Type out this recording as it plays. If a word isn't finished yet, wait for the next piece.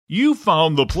You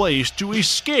found the place to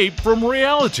escape from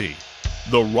reality.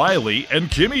 The Riley and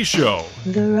Kimmy Show.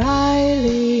 The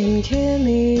Riley and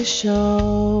Kimmy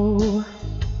Show.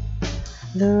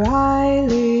 The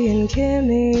Riley and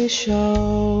Kimmy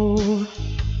Show.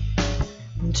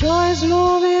 Toys,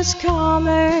 movies,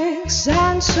 comics,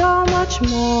 and so much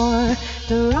more.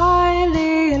 The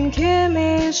Riley and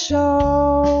Kimmy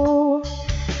Show.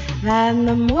 And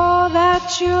the more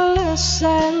that you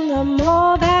listen, the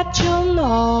more that you'll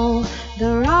know.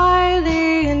 The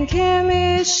Riley and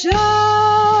Kimmy Show.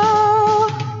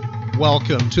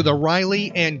 Welcome to the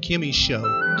Riley and Kimmy Show,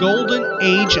 Golden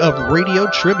Age of Radio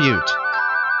Tribute.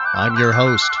 I'm your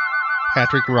host,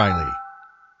 Patrick Riley.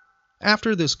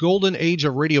 After this golden age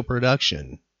of radio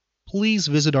production, please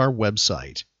visit our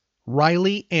website,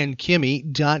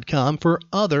 RileyandKimmy.com, for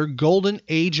other golden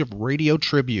age of radio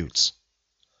tributes.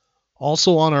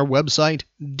 Also on our website,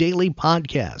 daily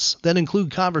podcasts that include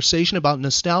conversation about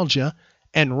nostalgia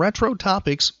and retro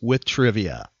topics with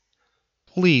trivia.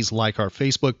 Please like our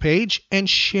Facebook page and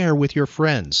share with your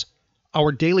friends.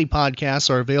 Our daily podcasts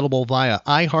are available via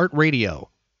iHeartRadio,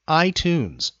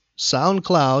 iTunes,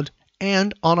 SoundCloud,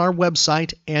 and on our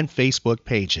website and Facebook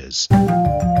pages.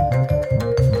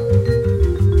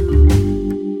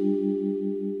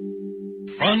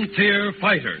 Frontier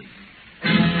Fighters.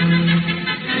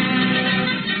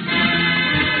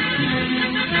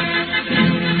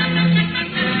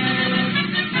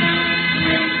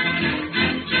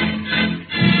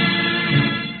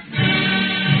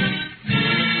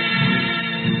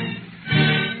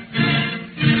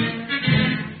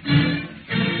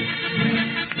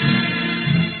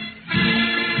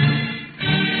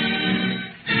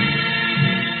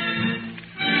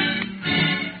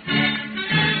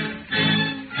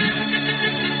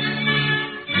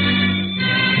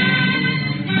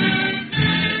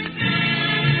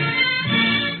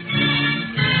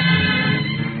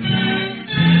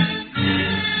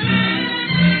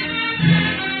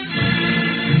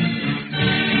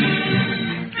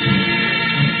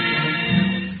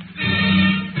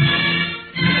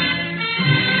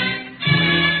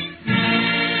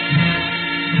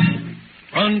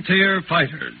 Frontier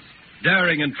Fighters,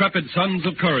 daring, intrepid sons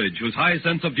of courage whose high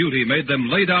sense of duty made them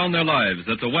lay down their lives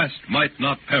that the West might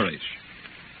not perish.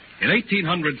 In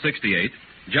 1868,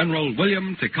 General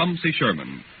William Tecumseh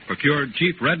Sherman procured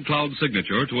Chief Red Cloud's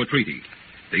signature to a treaty.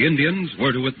 The Indians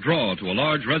were to withdraw to a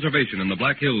large reservation in the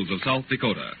Black Hills of South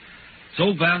Dakota.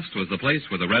 So vast was the place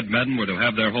where the red men were to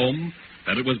have their home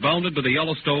that it was bounded by the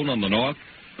Yellowstone on the north,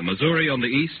 the Missouri on the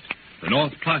east, the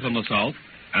North Platte on the south,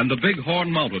 and the Big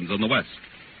Horn Mountains on the west.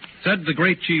 Said the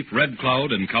great Chief Red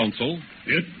Cloud in council,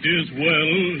 "It is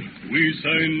well we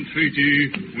sign treaty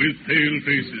with pale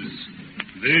faces.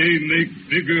 They make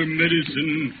bigger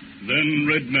medicine than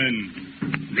red men.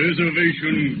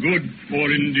 Reservation good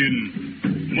for Indian.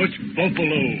 Much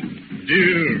buffalo,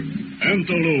 deer,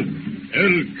 antelope,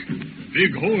 elk,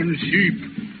 bighorn sheep,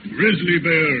 grizzly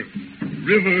bear.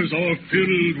 Rivers are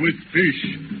filled with fish,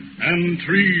 and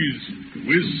trees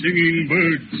with singing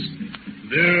birds.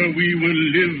 There we will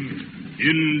live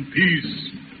in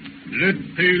peace. Let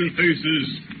pale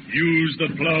faces use the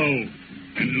plow,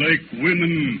 and like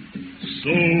women,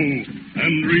 sow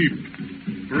and reap.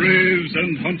 Braves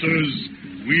and hunters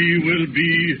we will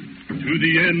be to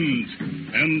the end,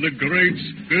 and the Great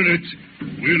Spirit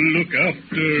will look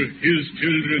after his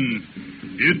children.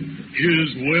 It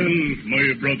is well,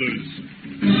 my brothers."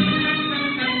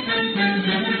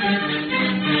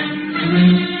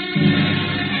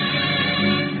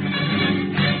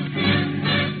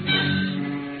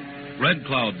 Red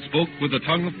Cloud spoke with the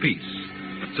tongue of peace.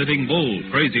 But Sitting Bull,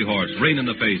 Crazy Horse, Rain in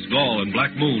the Face, Gall, and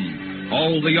Black Moon,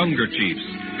 all the younger chiefs,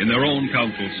 in their own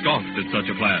council, scoffed at such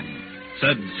a plan.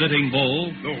 Said Sitting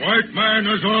Bull, "The white man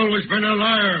has always been a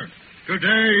liar.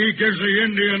 Today he gives the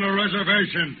Indian a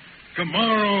reservation.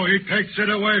 Tomorrow he takes it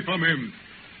away from him.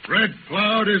 Red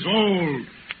Cloud is old.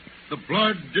 The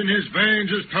blood in his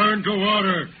veins is turned to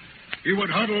water. He would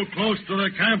huddle close to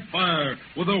the campfire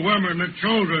with the women and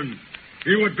children.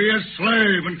 He would be a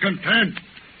slave and content.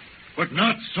 But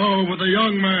not so with the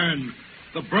young man.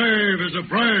 The brave is a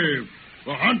brave.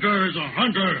 The hunter is a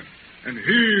hunter. And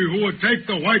he who would take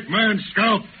the white man's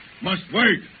scalp must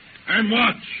wait and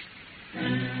watch."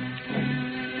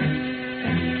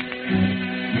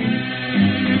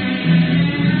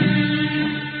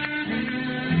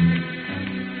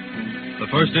 The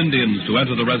first Indians to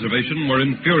enter the reservation were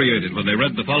infuriated when they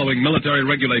read the following military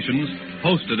regulations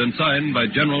posted and signed by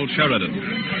General Sheridan.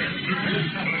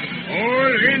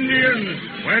 "All Indians,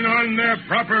 when on their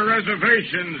proper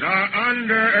reservations, are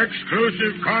under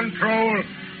exclusive control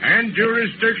and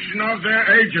jurisdiction of their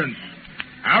agents.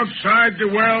 outside the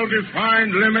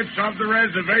well-defined limits of the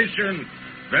reservation.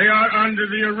 They are under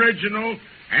the original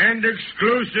and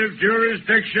exclusive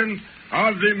jurisdiction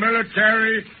of the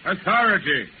military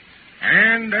authority.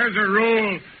 And as a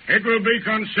rule, it will be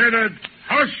considered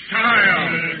hostile.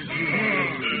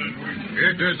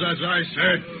 It is as I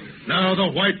said. Now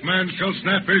the white man shall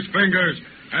snap his fingers,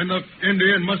 and the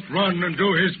Indian must run and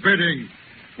do his bidding.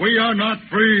 We are not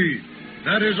free.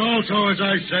 That is also as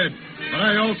I said. But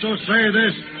I also say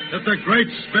this, that the Great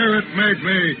Spirit made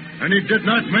me, and he did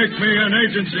not make me an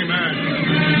agency man.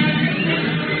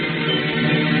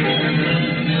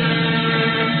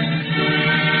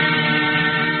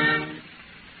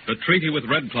 The treaty with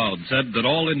Red Cloud said that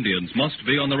all Indians must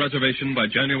be on the reservation by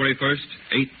January 1st,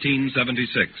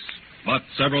 1876. But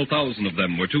several thousand of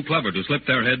them were too clever to slip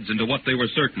their heads into what they were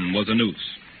certain was a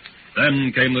noose.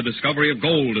 Then came the discovery of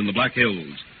gold in the Black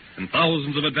Hills, and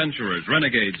thousands of adventurers,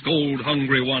 renegades,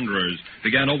 gold-hungry wanderers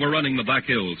began overrunning the Black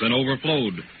Hills and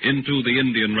overflowed into the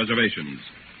Indian reservations.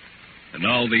 And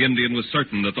now the Indian was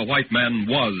certain that the white man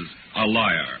was a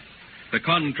liar. The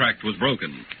contract was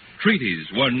broken. Treaties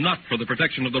were not for the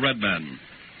protection of the red man.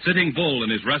 Sitting Bull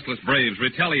and his restless braves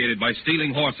retaliated by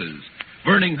stealing horses,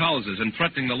 burning houses, and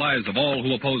threatening the lives of all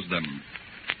who opposed them.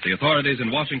 The authorities in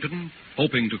Washington,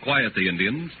 hoping to quiet the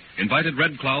Indians, invited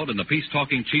Red Cloud and the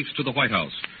peace-talking chiefs to the White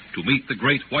House to meet the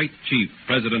great white chief,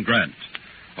 President Grant.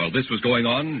 While this was going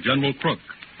on, General Crook,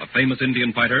 a famous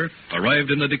Indian fighter, arrived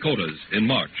in the Dakotas in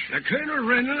March. Now, Colonel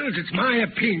Reynolds, it's my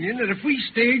opinion that if we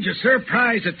stage a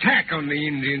surprise attack on the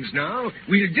Indians now,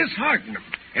 we'll dishearten them.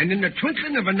 And in the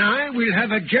twinkling of an eye, we'll have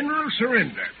a general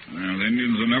surrender. Well, the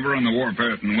Indians are never on the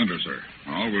warpath in winter, sir.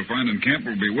 All we'll find in camp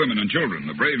will be women and children.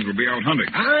 The braves will be out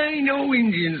hunting. I know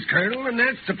Indians, Colonel, and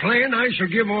that's the plan I shall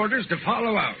give orders to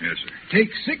follow out. Yes, sir. Take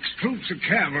 6 troops of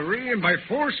cavalry, and by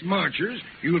forced marchers,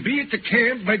 you will be at the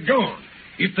camp by dawn.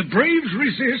 If the braves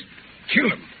resist, kill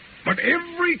them. But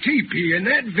every teepee in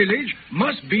that village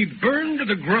must be burned to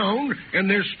the ground and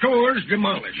their stores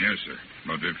demolished. Yes, sir.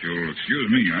 But if you'll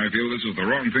excuse me, I feel this is the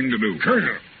wrong thing to do.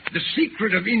 Colonel, the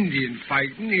secret of Indian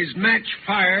fighting is match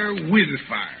fire with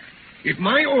fire. If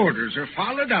my orders are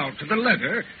followed out to the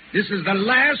letter, this is the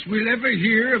last we'll ever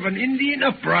hear of an Indian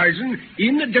uprising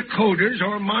in the Dakotas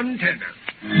or Montana.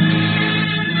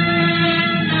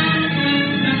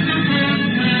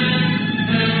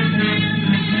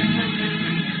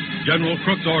 General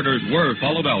Crook's orders were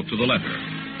followed out to the letter.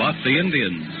 But the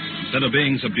Indians, instead of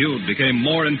being subdued, became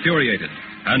more infuriated,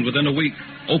 and within a week,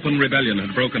 open rebellion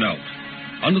had broken out.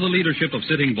 Under the leadership of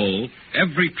Sitting Bull,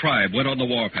 every tribe went on the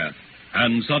warpath,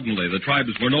 and suddenly the tribes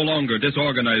were no longer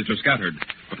disorganized or scattered,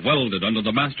 but welded under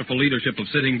the masterful leadership of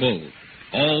Sitting Bull.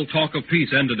 All talk of peace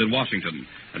ended in Washington,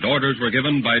 and orders were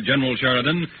given by General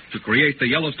Sheridan to create the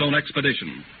Yellowstone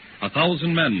Expedition.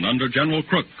 1,000 men under General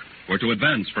Crook were to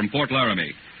advance from Fort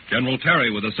Laramie. General Terry,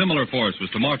 with a similar force, was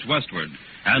to march westward,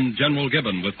 and General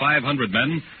Gibbon, with 500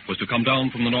 men, was to come down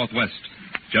from the northwest.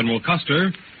 General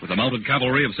Custer, with a mounted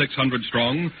cavalry of 600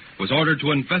 strong, was ordered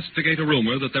to investigate a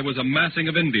rumor that there was a massing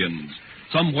of Indians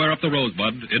somewhere up the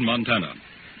Rosebud in Montana.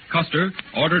 Custer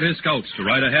ordered his scouts to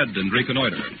ride ahead and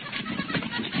reconnoiter.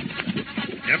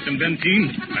 Captain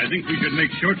Benteen, I think we should make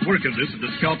short work of this if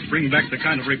the scouts bring back the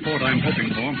kind of report I'm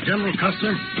hoping for. General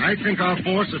Custer, I think our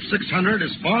force of 600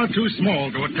 is far too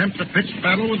small to attempt a pitched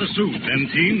battle with the Sioux.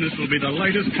 Benteen, this will be the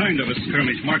lightest kind of a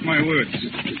skirmish, mark my words.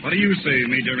 What do you say,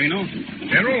 Major Reno?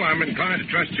 General, I'm inclined to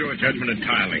trust your judgment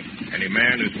entirely. Any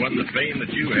man who's won the fame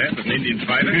that you have as an Indian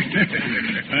fighter.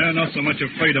 They're not so much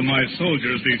afraid of my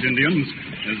soldiers, these Indians,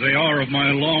 as they are of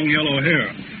my long yellow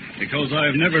hair. Because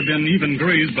I've never been even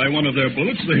grazed by one of their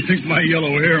bullets, they think my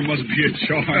yellow hair must be a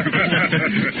charm.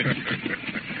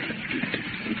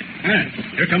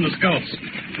 Here come the scouts.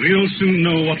 We'll soon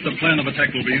know what the plan of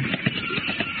attack will be.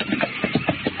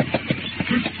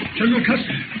 General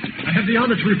Custer, I have the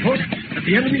honor to report that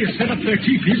the enemy has set up their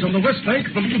teepees on the west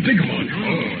bank of the Little Bighorn.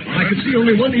 I could see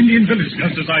only one Indian village.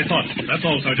 Just as I thought. That's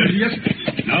all, Sergeant. Yes.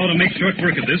 Now, to make short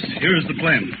work of this, here's the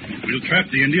plan. We'll trap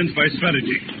the Indians by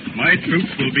strategy. My troops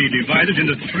will be divided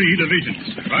into 3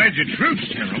 divisions. Divide your troops,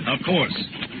 General. Of course.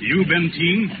 You,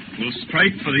 Benteen, will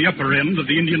strike for the upper end of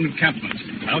the Indian encampment.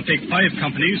 I'll take 5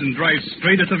 companies and drive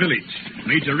straight at the village.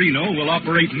 Major Reno will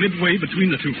operate midway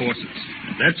between the 2 forces.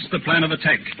 That's the plan of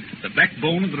attack. The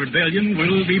backbone of the rebellion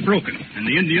will be broken, and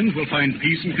the Indians will find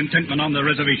peace and contentment on their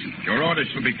reservation. Your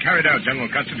orders shall be carried out, General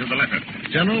Custer, to the letter.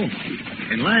 General,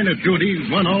 in line of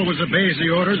duty, one always obeys the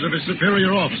orders of his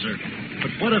superior officer. But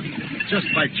what if, just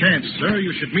by chance, sir, you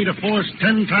should meet a force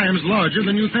 10 times larger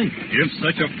than you think? If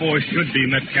such a force should be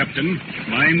met, Captain,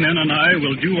 my men and I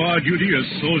will do our duty as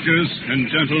soldiers and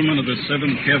gentlemen of the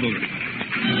 7th Cavalry.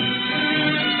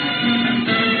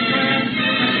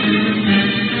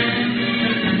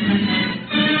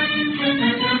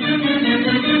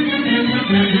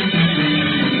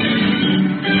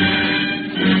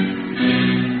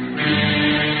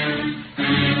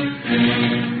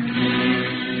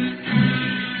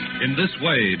 In this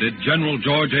way did General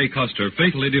George A. Custer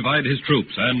fatally divide his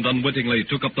troops and unwittingly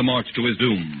took up the march to his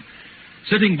doom.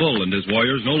 Sitting Bull and his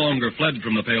warriors no longer fled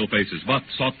from the palefaces, but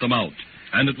sought them out.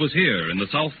 And it was here, in the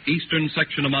southeastern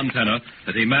section of Montana,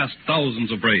 that he massed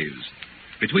thousands of braves.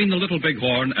 Between the Little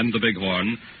Bighorn and the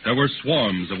Bighorn, there were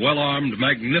swarms of well-armed,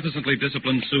 magnificently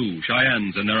disciplined Sioux,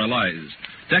 Cheyennes, and their allies,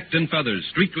 decked in feathers,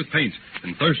 streaked with paint,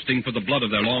 and thirsting for the blood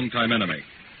of their longtime enemy.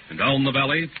 And down the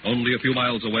valley, only a few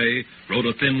miles away, rode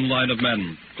a thin line of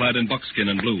men, clad in buckskin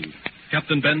and blue.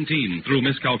 Captain Benteen, through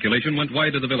miscalculation, went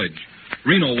wide of the village.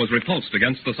 Reno was repulsed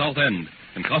against the south end,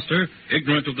 and Custer,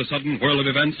 ignorant of the sudden whirl of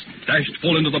events, dashed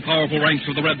full into the powerful ranks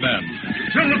of the Red Man.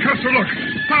 General Custer, look!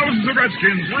 Thousands of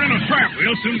redskins! We're in a trap!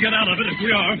 We'll soon get out of it if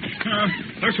we are.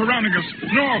 They're surrounding us.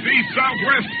 North, east, south,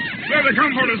 west. There they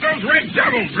come for us, those red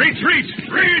devils! Retreat!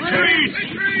 Retreat!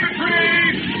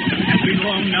 Retreat! It can't be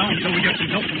long now until we get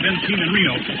some help from Benteen and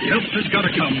Reno. Help has got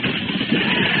to come.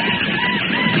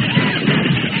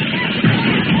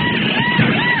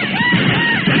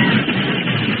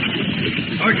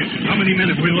 Sergeant, how many men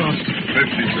have we lost? 50,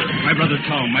 sir. My brother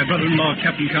Tom, my brother-in-law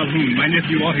Captain Calhoun, my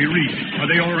nephew Audie Reed. Are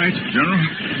they all right? General,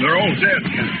 they're all dead.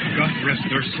 God rest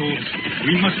their souls.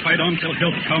 We must fight on till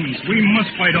help comes. We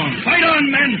must fight on. Fight on,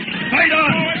 men! Fight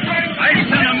on! I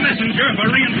sent a messenger for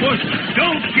reinforcements.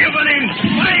 Don't give an inch.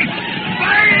 Fight!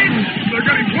 Fight! They're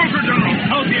getting closer, General.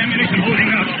 How's the ammunition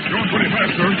holding up? Going pretty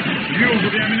fast, sir. The mules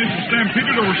with the ammunition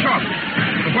stampeded or were shot.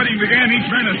 When the fighting began, each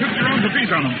man had 50 rounds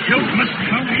apiece on them. Help must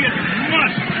come. It must.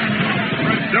 The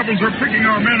red devils are picking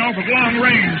our men off at long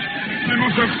range. They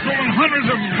must have stolen hundreds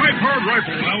of high-powered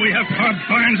rifles. Well, we have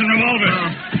carbines and revolvers.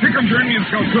 Here comes your Indian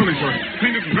scout, Curly, sir.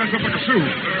 Painted and dressed up like a Sioux.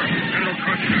 General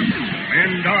Custer,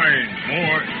 men dying.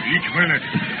 More each minute.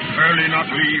 Early not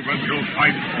leave until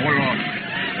fight all off.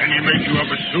 Then he make you up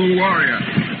a Sioux warrior,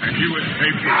 and you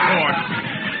escape the sword.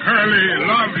 Curly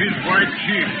love his white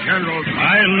chief, General.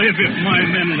 I live if my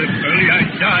men live, Curly. I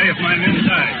die if my men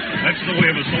die. That's the way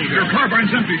of a soldier. Your carbine's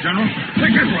empty, General.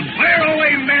 Take this one. Fire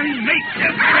away, men. Make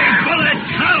every bullet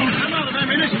count. I'm out of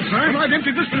ammunition, sir. If I've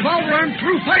emptied this revolver, I'm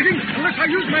through fighting unless I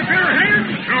use my bare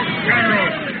hands. Look, General.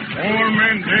 All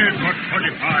men dead but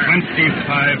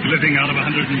 25. 25 living out of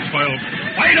 112.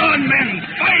 Fight on, men.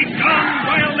 Fight on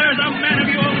while there's a man of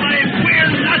you alive.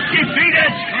 We're not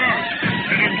defeated.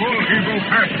 Any bull he go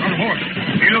past on horse.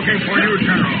 He looking for you,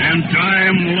 General. And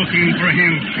I'm looking for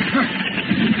him.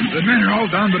 The men are all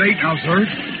down but 8 now, sir.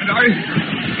 And I...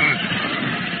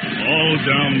 All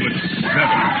down but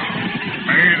 7.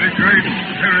 May the Great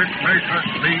Spirit make us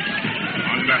meet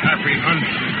on the happy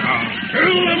hunting ground.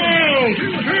 Kill them all!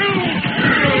 Kill!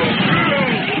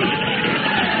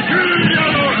 Kill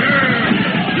Yellowhair!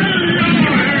 Kill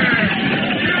Yellowhair!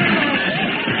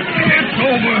 It's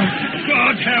over.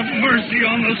 God have mercy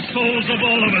on the souls of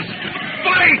all of us.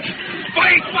 Fight!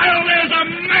 Fight while there's a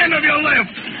man of you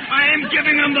left. I am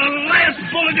giving him the last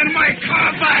bullet in my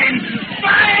carbine.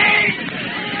 Fight!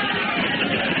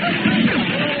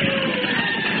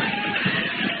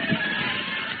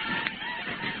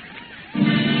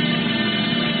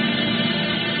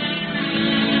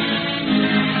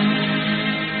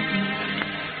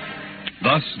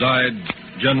 Thus died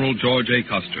General George A.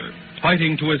 Custer,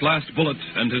 fighting to his last bullet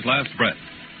and his last breath.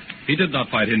 He did not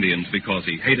fight Indians because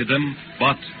he hated them,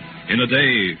 but in a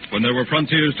day when there were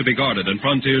frontiers to be guarded and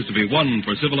frontiers to be won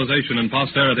for civilization and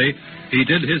posterity, he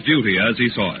did his duty as he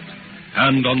saw it.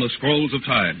 And on the scrolls of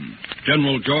time,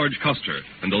 General George Custer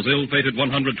and those ill-fated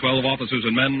 112 officers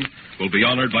and men will be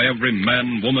honored by every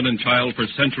man, woman, and child for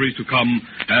centuries to come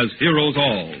as heroes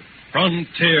all,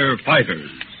 frontier fighters.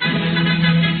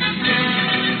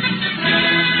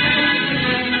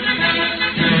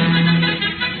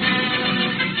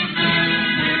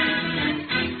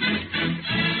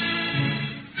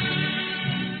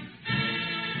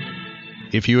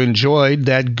 If you enjoyed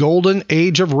that golden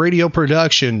age of radio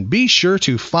production, be sure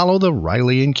to follow the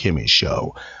Riley and Kimmy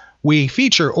Show. We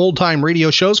feature old-time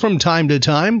radio shows from time to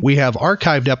time. We have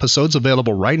archived episodes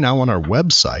available right now on our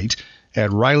website at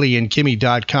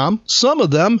RileyandKimmy.com. Some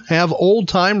of them have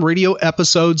old-time radio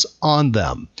episodes on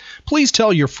them. Please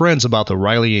tell your friends about the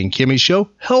Riley and Kimmy Show.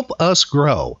 Help us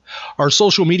grow. Our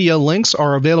social media links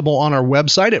are available on our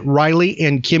website at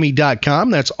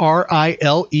RileyandKimmy.com. That's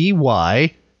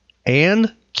RILEY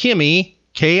and Kimmy,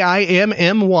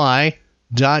 KIMMY.com.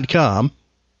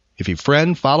 If you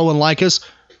friend, follow, and like us,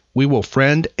 we will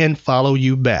friend and follow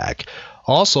you back.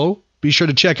 Also, be sure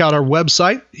to check out our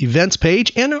website, events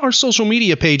page, and our social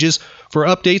media pages for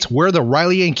updates where the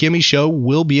Riley and Kimmy Show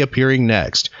will be appearing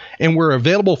next. And we're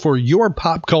available for your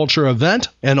pop culture event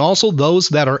and also those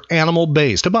that are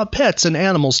animal-based, about pets and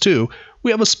animals too.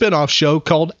 We have a spin-off show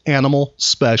called Animal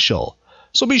Special.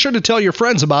 So be sure to tell your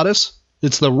friends about us.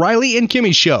 It's the Riley and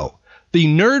Kimmy Show, the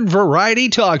nerd variety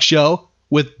talk show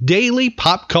with daily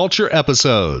pop culture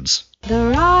episodes.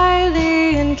 The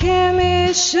Riley and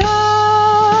Kimmy Show.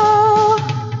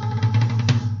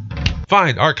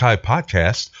 Find archive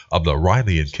podcasts of The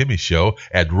Riley and Kimmy Show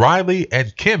at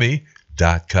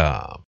RileyandKimmy.com.